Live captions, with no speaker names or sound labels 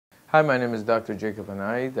Hi, my name is Dr. Jacob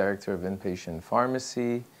Hanaie, Director of Inpatient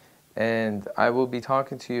Pharmacy, and I will be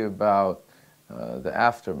talking to you about the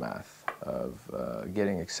aftermath of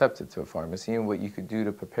getting accepted to a pharmacy and what you could do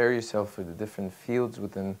to prepare yourself for the different fields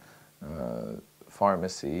within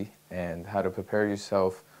pharmacy and how to prepare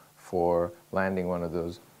yourself for landing one of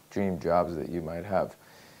those dream jobs that you might have.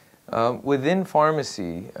 Within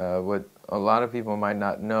pharmacy, what a lot of people might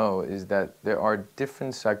not know is that there are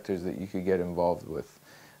different sectors that you could get involved with.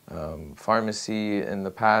 Pharmacy in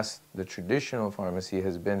the past, the traditional pharmacy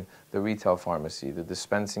has been the retail pharmacy, the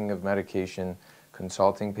dispensing of medication,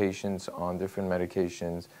 consulting patients on different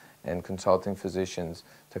medications, and consulting physicians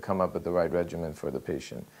to come up with the right regimen for the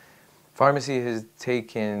patient. Pharmacy has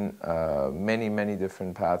taken many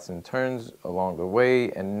different paths and turns along the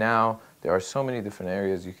way, and now there are so many different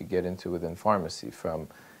areas you could get into within pharmacy, from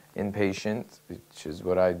inpatient, which is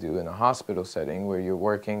what I do in a hospital setting, where you're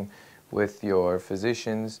working with your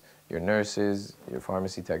physicians, your nurses, your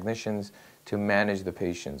pharmacy technicians to manage the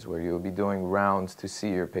patients, where you'll be doing rounds to see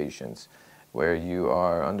your patients, where you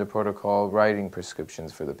are under protocol writing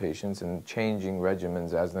prescriptions for the patients and changing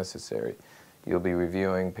regimens as necessary. You'll be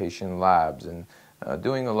reviewing patient labs and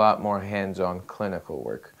doing a lot more hands-on clinical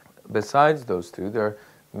work. Besides those two, there are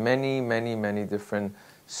many different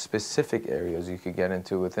specific areas you could get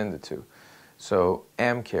into within the two. So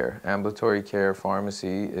AmCare, ambulatory care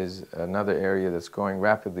pharmacy, is another area that's growing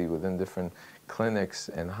rapidly within different clinics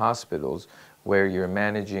and hospitals, where you're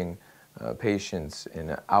managing patients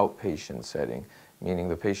in an outpatient setting, meaning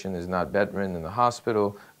the patient is not bedridden in the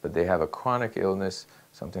hospital, but they have a chronic illness,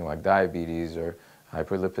 something like diabetes or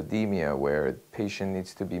hyperlipidemia, where a patient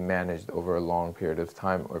needs to be managed over a long period of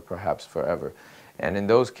time or perhaps forever. And in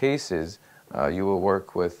those cases, you will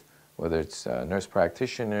work with, whether it's nurse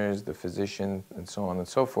practitioners, the physician, and so on and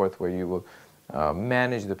so forth, where you will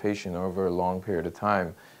manage the patient over a long period of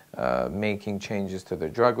time, making changes to their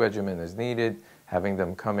drug regimen as needed, having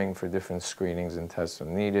them coming for different screenings and tests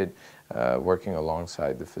when needed, working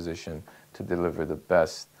alongside the physician to deliver the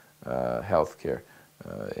best health care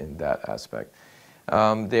in that aspect.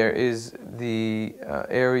 There is the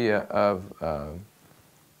area of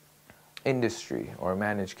industry or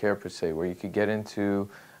managed care per se, where you could get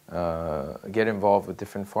involved with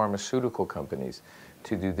different pharmaceutical companies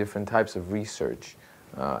to do different types of research,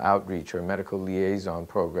 outreach, or medical liaison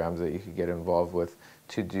programs that you could get involved with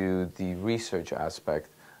to do the research aspect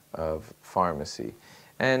of pharmacy.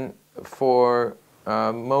 And for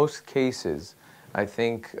most cases, I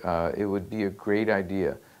think it would be a great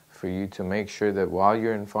idea for you to make sure that while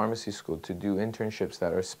you're in pharmacy school, to do internships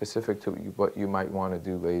that are specific to what you might want to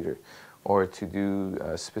do later, or to do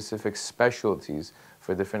specific specialties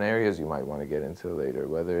for different areas you might want to get into later,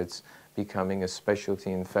 whether it's becoming a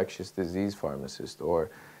specialty infectious disease pharmacist,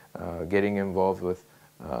 or getting involved with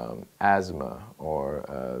asthma,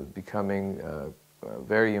 or becoming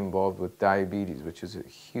very involved with diabetes, which is a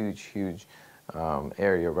huge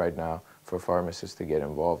area right now for pharmacists to get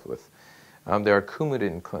involved with. There are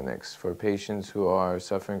Coumadin clinics for patients who are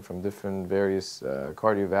suffering from different various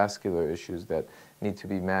cardiovascular issues that need to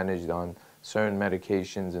be managed on certain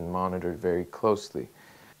medications and monitored very closely.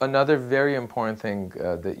 Another very important thing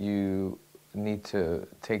that you need to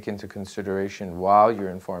take into consideration while you're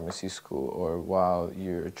in pharmacy school, or while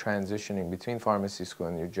you're transitioning between pharmacy school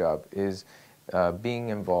and your job, is being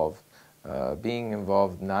involved. Being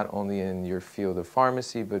involved not only in your field of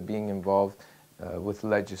pharmacy, but being involved with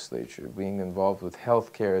legislature, being involved with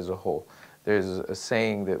healthcare as a whole. There's a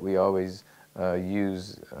saying that we always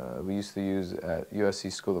use, we used to use at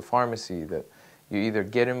USC School of Pharmacy, that you either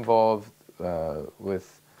get involved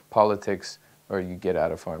with politics or you get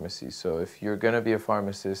out of pharmacy. So if you're going to be a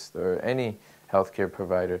pharmacist or any healthcare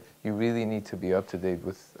provider, you really need to be up to date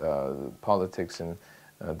with politics and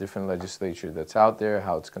different legislature that's out there,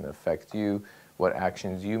 how it's going to affect you, what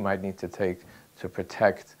actions you might need to take to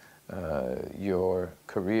protect your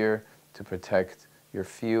career, to protect your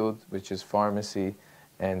field, which is pharmacy,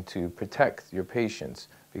 and to protect your patients,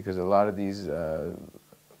 because a lot of these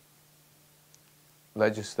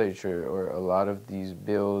legislature, or a lot of these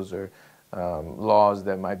bills or laws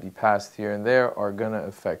that might be passed here and there, are going to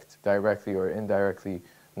affect directly or indirectly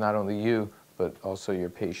not only you, but also your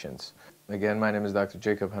patients. Again, my name is Dr.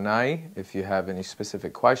 Jacob Hanaie. If you have any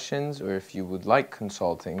specific questions, or if you would like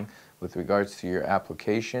consulting with regards to your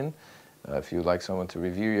application, if you would like someone to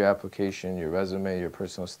review your application, your resume, your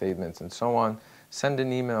personal statements, and so on, send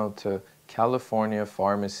an email to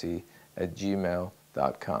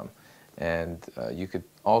californiapharmacy@gmail.com. And you could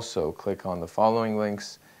also click on the following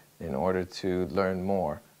links in order to learn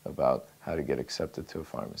more about how to get accepted to a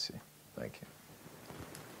pharmacy. Thank you.